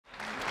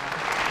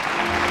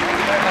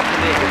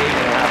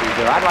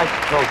I'd like to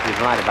talk to you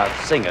tonight about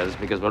singers,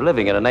 because we're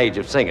living in an age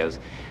of singers,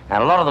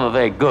 and a lot of them are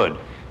very good,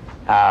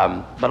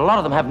 but a lot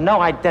of them have no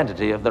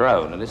identity of their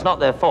own, and it's not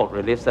their fault,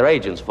 really. It's their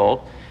agent's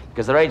fault,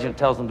 because their agent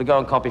tells them to go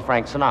and copy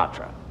Frank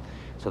Sinatra.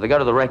 So they go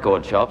to the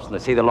record shops, and they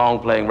see the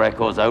long-playing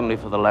records, Only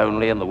for the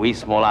Lonely and The Wee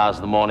Small Hours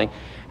of the Morning,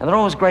 and they're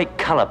always great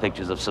color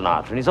pictures of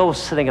Sinatra, and he's always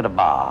sitting at a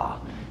bar,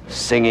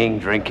 singing,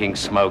 drinking,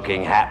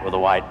 smoking, hat with a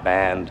white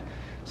band,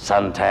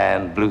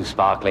 suntan, blue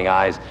sparkling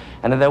eyes,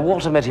 and in their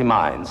Walter Mitty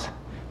minds,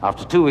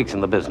 after 2 weeks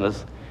in the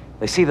business,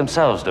 they see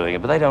themselves doing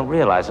it, but they don't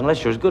realize,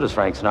 unless you're as good as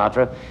Frank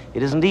Sinatra,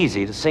 it isn't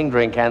easy to sing,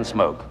 drink, and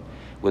smoke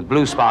with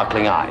blue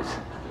sparkling eyes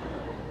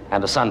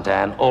and a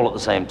suntan all at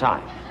the same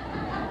time.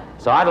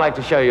 So I'd like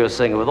to show you a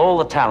singer with all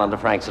the talent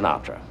of Frank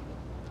Sinatra.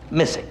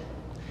 Missing.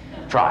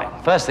 Try.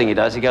 First thing he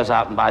does, he goes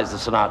out and buys the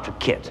Sinatra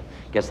kit.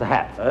 Gets the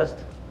hat first.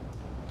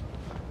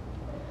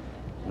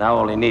 Now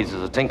all he needs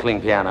is a tinkling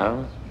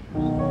piano,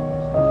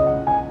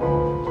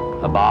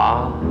 a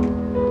bar,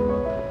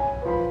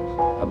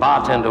 a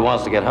bartender who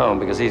wants to get home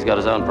because he's got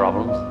his own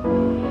problems,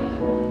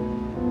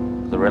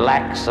 the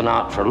relaxed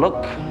Sinatra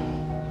look.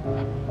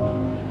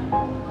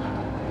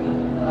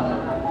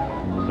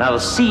 Now the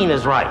scene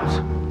is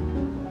right,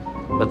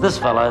 but this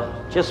fella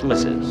just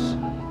misses.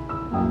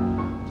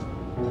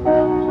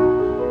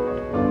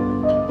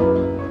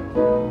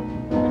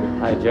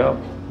 Hi, Joe.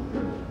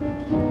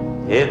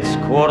 It's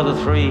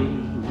 2:45.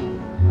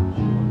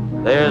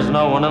 There's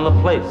no one in the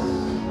place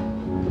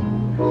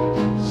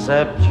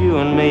except you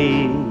and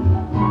me.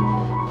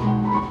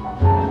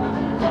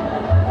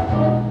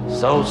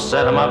 So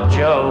set 'em up,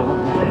 Joe.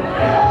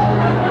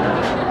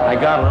 I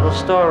got a little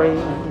story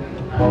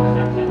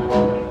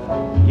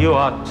you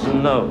ought to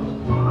know.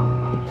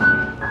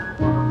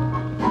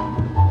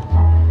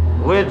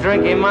 We're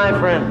drinking, my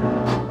friend,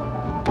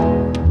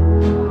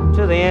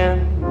 to the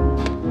end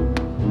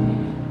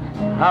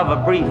of a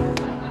brief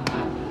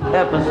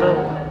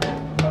episode.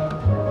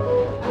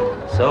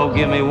 So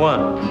give me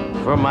one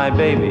for my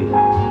baby.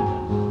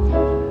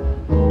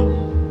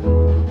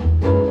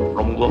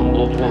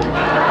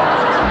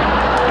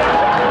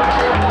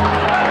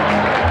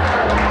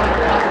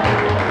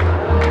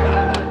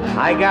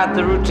 I got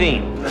the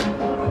routine,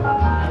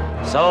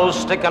 so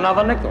stick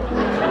another nickel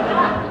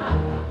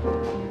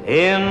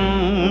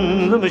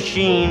in the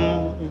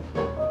machine.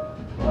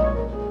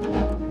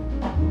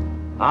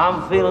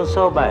 I'm feeling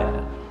so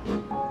bad.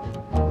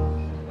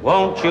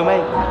 Won't you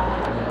make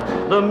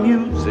the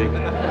music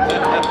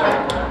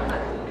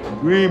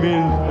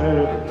screaming?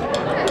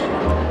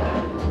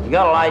 You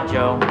got a light,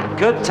 Joe.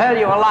 Could tell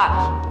you a lot,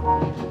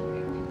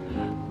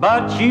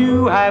 but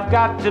you have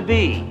got to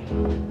be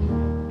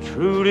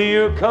true to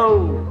your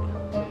code.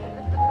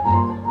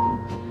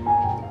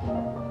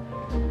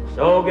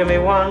 So give me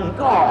one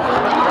call.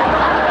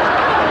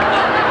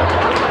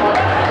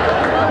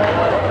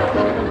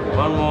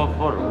 One more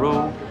for the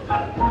road.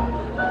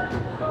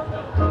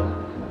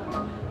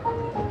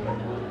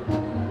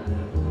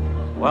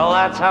 Well,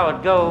 that's how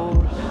it goes.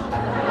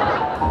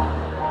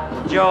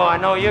 Joe, I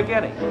know you're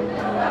getting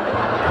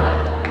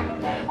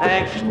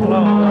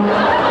explode.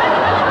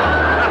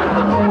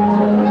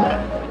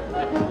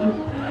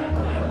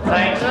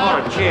 Thanks for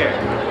a cheer.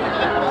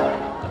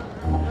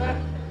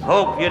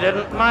 Hope you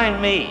didn't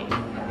mind me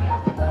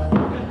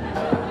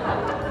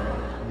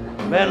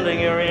bending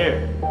your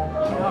ear.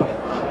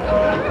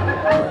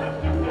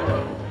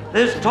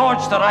 This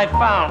torch that I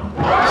found,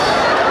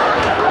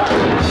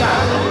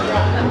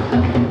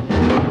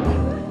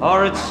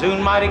 or it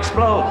soon might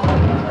explode.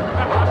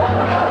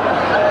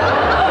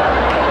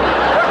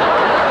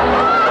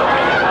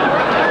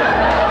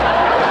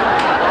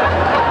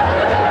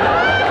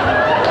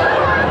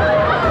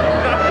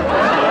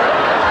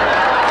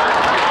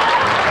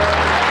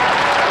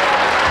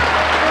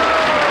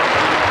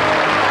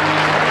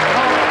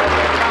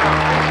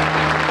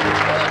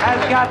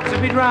 Has got to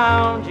be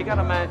drowned, you got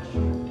a match,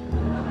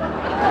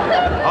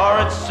 or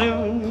it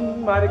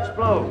soon might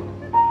explode.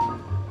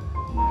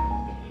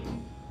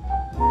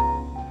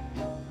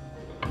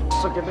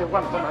 So give me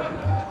one for my...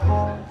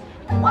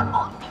 One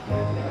more.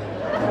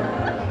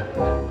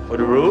 For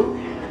the road?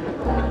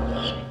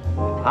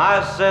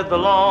 I said the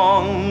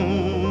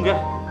long...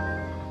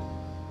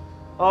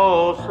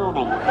 Oh, so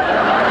long.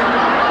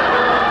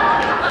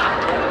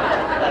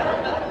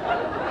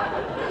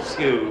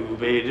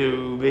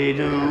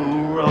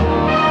 Scooby-Dooby-Doo roll.